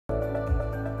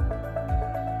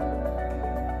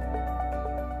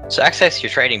To access your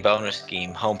trading bonus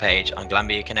scheme homepage on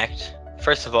Glanbia Connect,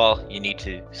 first of all, you need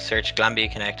to search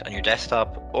Glanbia Connect on your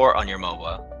desktop or on your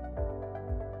mobile.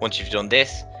 Once you've done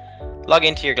this, log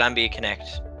into your Glanbia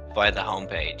Connect via the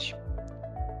homepage.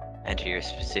 Enter your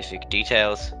specific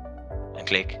details and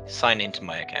click Sign into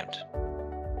my account.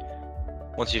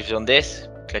 Once you've done this,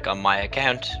 click on My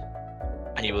Account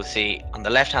and you will see on the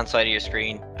left hand side of your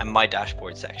screen a My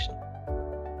Dashboard section.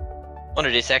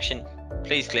 Under this section,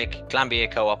 please click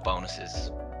Glanbia Co-op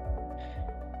Bonuses.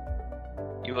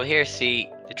 You will here see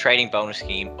the Trading Bonus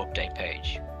Scheme update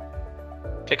page.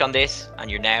 Click on this and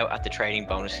you're now at the Trading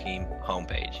Bonus Scheme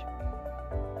homepage.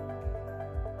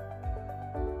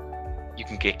 You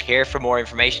can click here for more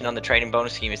information on the Trading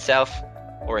Bonus Scheme itself,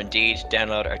 or indeed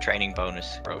download our Trading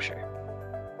Bonus brochure.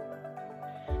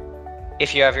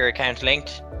 If you have your account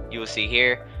linked, you will see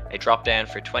here a drop down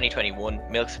for 2021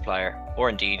 milk supplier or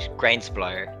indeed grain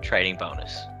supplier trading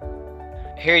bonus.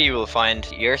 Here you will find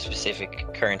your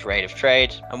specific current rate of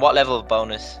trade and what level of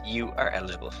bonus you are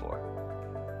eligible for.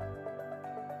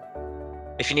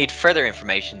 If you need further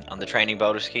information on the Trading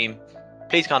Bonus Scheme,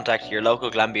 please contact your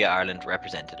local Glanbia Ireland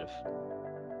representative.